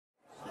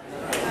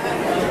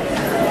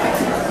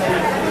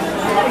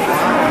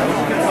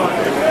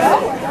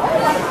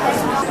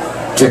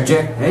Check,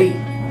 check. Hey.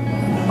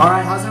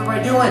 Alright, how's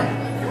everybody doing?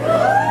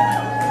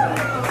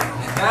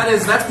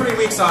 That's pretty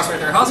weak sauce right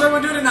there. How's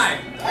everyone doing tonight?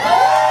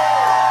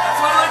 That's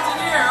what I like to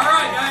hear.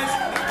 Alright,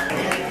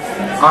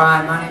 guys.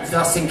 Alright, my name's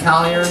Dustan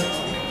Colyer,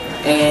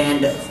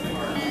 and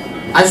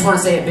I just want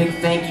to say a big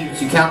thank you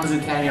to Kalamazoo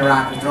Academy of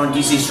Rock for throwing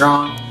DC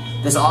Strong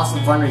this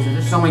awesome fundraiser.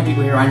 There's so many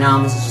people here right now,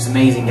 and this is just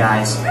amazing,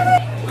 guys.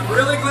 I'm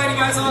really glad you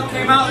guys all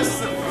came out. This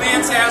is a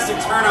fantastic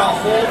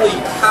turnout. Holy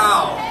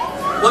cow.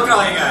 Look at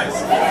all you guys.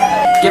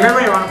 Give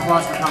everybody a round of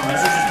applause for coming.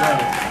 This is just great.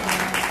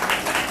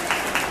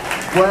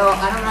 Well,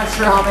 I'm not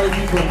sure how many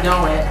people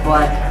know it,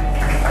 but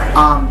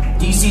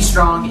DC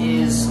Strong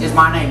is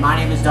my name. My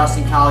name is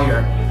Dustan Colyer,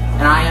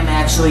 and I am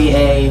actually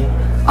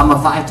I'm a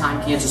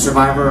 5-time cancer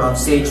survivor of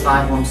stage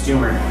 5 Wilms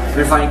tumor. I've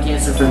been fighting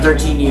cancer for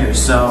 13 years,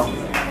 so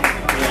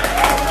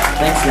yeah.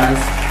 Thanks, guys.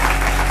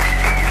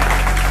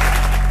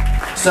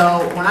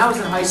 So when I was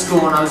in high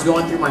school and I was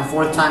going through my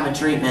 4th time of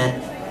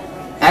treatment,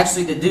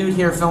 actually the dude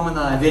here filming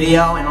the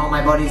video and all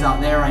my buddies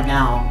out there right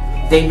now,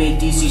 they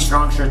made DC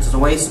Strong shirts as a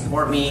way to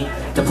support me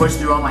to push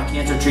through all my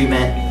cancer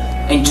treatment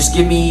and just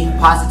give me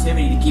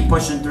positivity to keep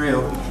pushing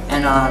through,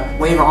 and a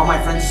way for all my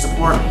friends to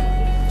support me.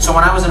 So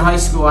when I was in high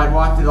school, I'd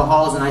walk through the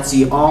halls and I'd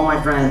see all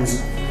my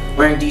friends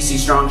wearing DC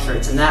Strong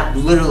shirts, and that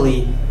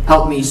literally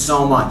helped me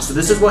so much. So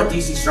this is what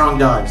DC Strong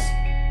does.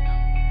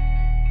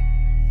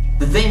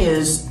 The thing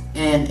is,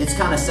 and it's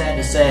kind of sad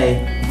to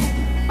say,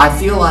 I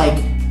feel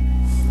like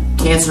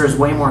cancer is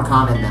way more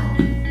common now.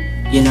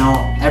 You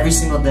know, every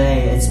single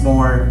day it's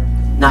more,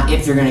 not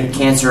if you're going to get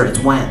cancer, it's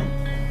when.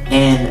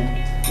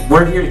 And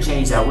we're here to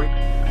change that.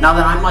 Now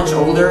that I'm much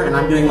older and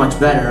I'm doing much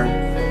better,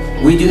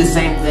 we do the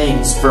same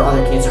things for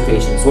other cancer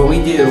patients. What we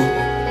do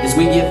is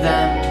we give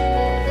them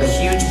a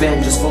huge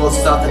bin just full of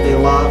stuff that they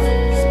love.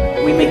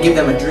 We may give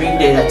them a dream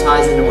day that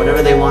ties into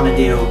whatever they want to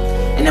do,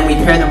 and then we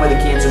pair them with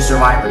a cancer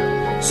survivor.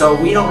 So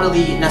we don't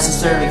really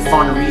necessarily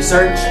fund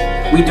research,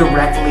 we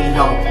directly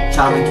help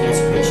childhood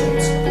cancer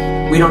patients.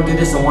 We don't do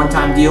this a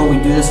one-time deal, we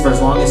do this for as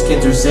long as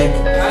kids are sick.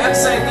 I have to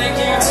say thank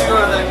you to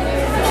the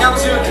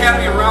Kalamazoo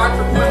Academy of Rock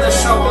for putting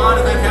this show on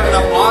and then having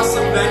an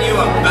awesome venue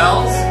of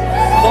BELL'S.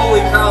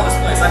 Holy cow, this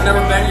place. I've never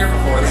been here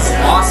before. This is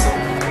awesome.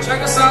 Check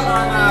us out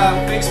on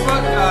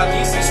Facebook,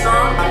 DC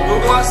Strong.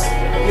 Google us.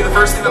 It'll be the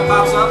first thing that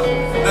pops up.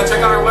 And then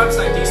check out our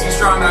website,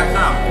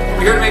 dcstrong.com.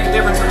 We're here to make a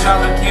difference with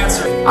childhood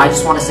cancer. I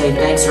just want to say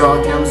thanks to all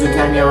the Kalamazoo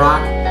Academy of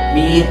Rock.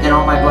 Me and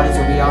all my buddies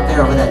will be out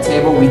there over that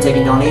table. We'll be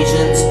taking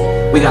donations.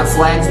 We got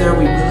flags there.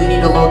 We really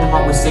need to load them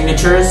up with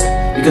signatures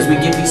because we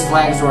give these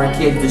flags to our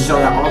kids to show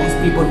that all these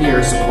people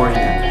here are supporting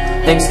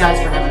them. Thanks, guys,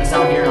 for having us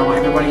out here, and I want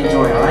everybody to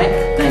enjoy, alright?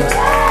 Thanks.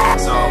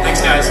 So,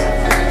 thanks, guys.